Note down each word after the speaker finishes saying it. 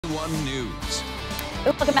911 News.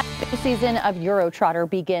 Welcome back. The season of Trotter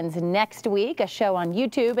begins next week, a show on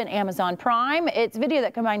YouTube and Amazon Prime. It's video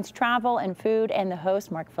that combines travel and food, and the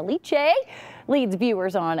host, Mark Felice, leads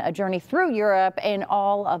viewers on a journey through Europe and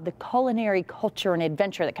all of the culinary culture and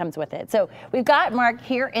adventure that comes with it. So we've got Mark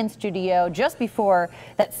here in studio just before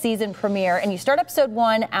that season premiere, and you start episode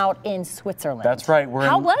 1 out in Switzerland. That's right.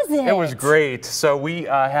 How was it? It was great. So we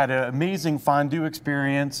had an amazing fondue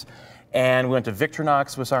experience. And we went to Victorinox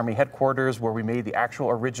Swiss Army headquarters where we made the actual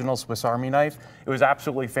original Swiss Army knife. It was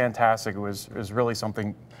absolutely fantastic. It was really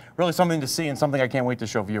something to see and something I can't wait to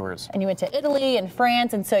show viewers. And you went to Italy and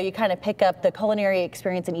France, and so you kind of pick up the culinary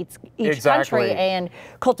experience in each Exactly. country and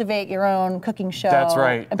cultivate your own cooking show. That's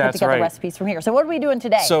right. And put together recipes from here. So what are we doing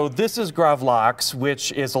today? So this is gravlax,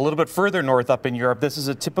 which is a little bit further north up in Europe. This is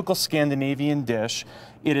a typical Scandinavian dish.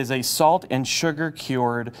 It is a salt and sugar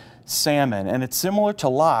cured salmon, and it's similar to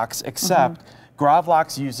lox, except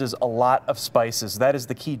gravlax uses a lot of spices. That is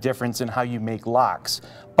the key difference in how you make lox.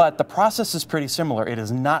 But the process is pretty similar. It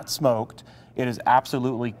is not smoked. It is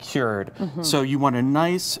absolutely cured. So you want a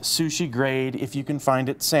nice sushi grade, if you can find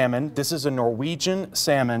it, salmon. This is a Norwegian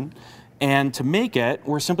salmon, and to make it,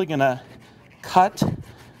 we're simply gonna cut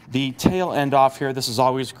the tail end off here. This is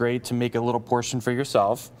always great to make a little portion for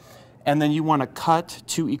yourself. And then you want to cut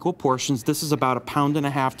 2 equal portions. This is about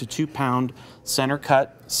 1.5 pounds to 2 pound center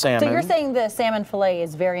cut salmon. So you're saying the salmon fillet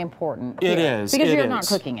is very important It here, is. because you're not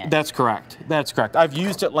cooking it. That's correct. That's correct. I've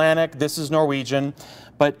used Atlantic. This is Norwegian,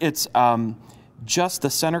 but it's just the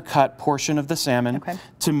center cut portion of the salmon. Okay.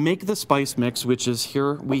 To make the spice mix, which is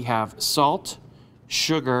here, we have salt,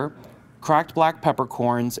 sugar, cracked black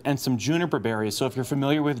peppercorns, and some juniper berries. So if you're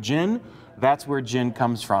familiar with gin, that's where gin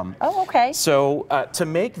comes from. Oh, okay. So to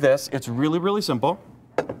make this, it's really simple.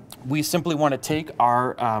 We simply want to take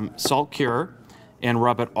our salt cure and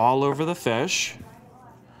rub it all over the fish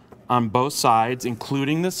on both sides,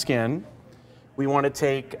 including the skin. We want to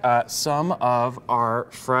take some of our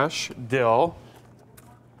fresh dill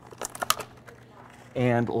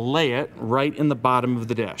and lay it right in the bottom of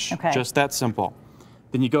the dish. Okay. Just that simple.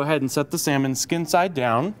 Then you go ahead and set the salmon skin side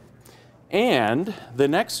down. And the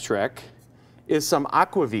next trick is some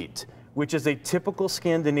aquavit, which is a typical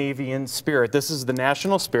Scandinavian spirit. This is the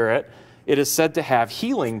national spirit. It is said to have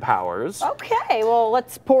healing powers. Okay, well,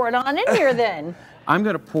 let's pour it on in here then. I'm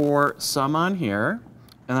going to pour some on here,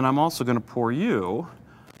 and then I'm also going to pour you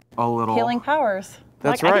a little. Healing powers.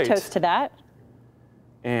 That's I right. can toast to that.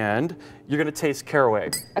 And you're going to taste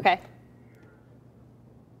caraway. Okay.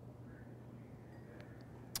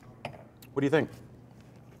 What do you think?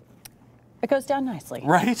 It goes down nicely.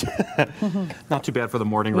 Right? Not too bad for the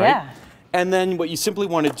morning, right? Yeah. And then what you simply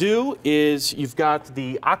want to do is you've got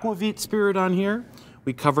the aquavit spirit on here.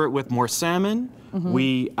 We cover it with more salmon.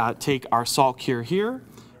 We take our salt cure here.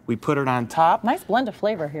 We put it on top. Nice blend of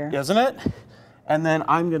flavor here. Isn't it? And then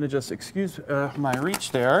I'm going to just, excuse my reach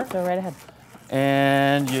there. Go right ahead.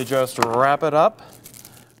 And you just wrap it up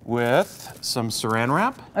with some saran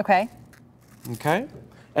wrap. Okay. Okay.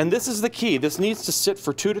 And this is the key. This needs to sit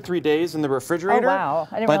for 2 to 3 days in the refrigerator. Oh, wow.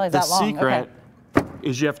 I didn't realize that long. But the secret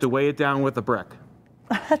is you have to weigh it down with a brick.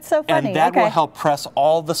 That's so funny. And that will help press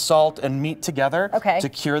all the salt and meat together to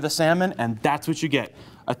cure the salmon, and that's what you get.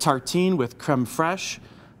 A tartine with creme fraiche.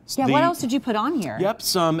 Yeah, what else did you put on here? Yep,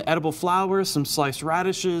 some edible flowers, some sliced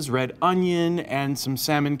radishes, red onion, and some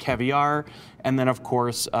salmon caviar, and then, of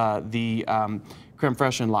course, the creme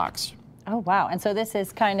fraiche and lox. Oh, wow. And so this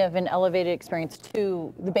is kind of an elevated experience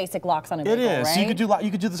to the basic lox on a bagel, It is. right? So you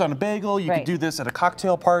could do this on a bagel. You could do this at a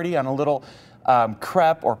cocktail party on a little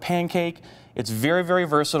crepe or pancake. It's very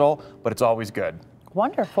versatile, but it's always good.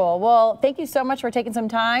 Wonderful. Well, thank you so much for taking some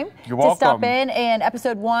time to stop in. And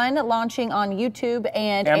episode 1 launching on YouTube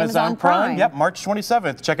and Amazon Prime. Yep, March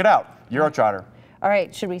 27th. Check it out. Trotter. All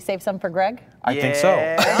right. Should we save some for Greg? I think so.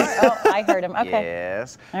 Oh, I heard him. Okay.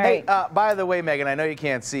 Yes. All right. Hey, by the way, Megan, I know you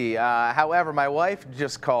can't see. However, my wife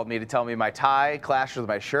just called me to tell me my tie clashed with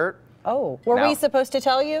my shirt. Oh, were we supposed to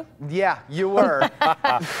tell you? Yeah, you were.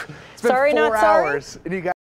 It's been Sorry, 4 not sorry. hours, and you guys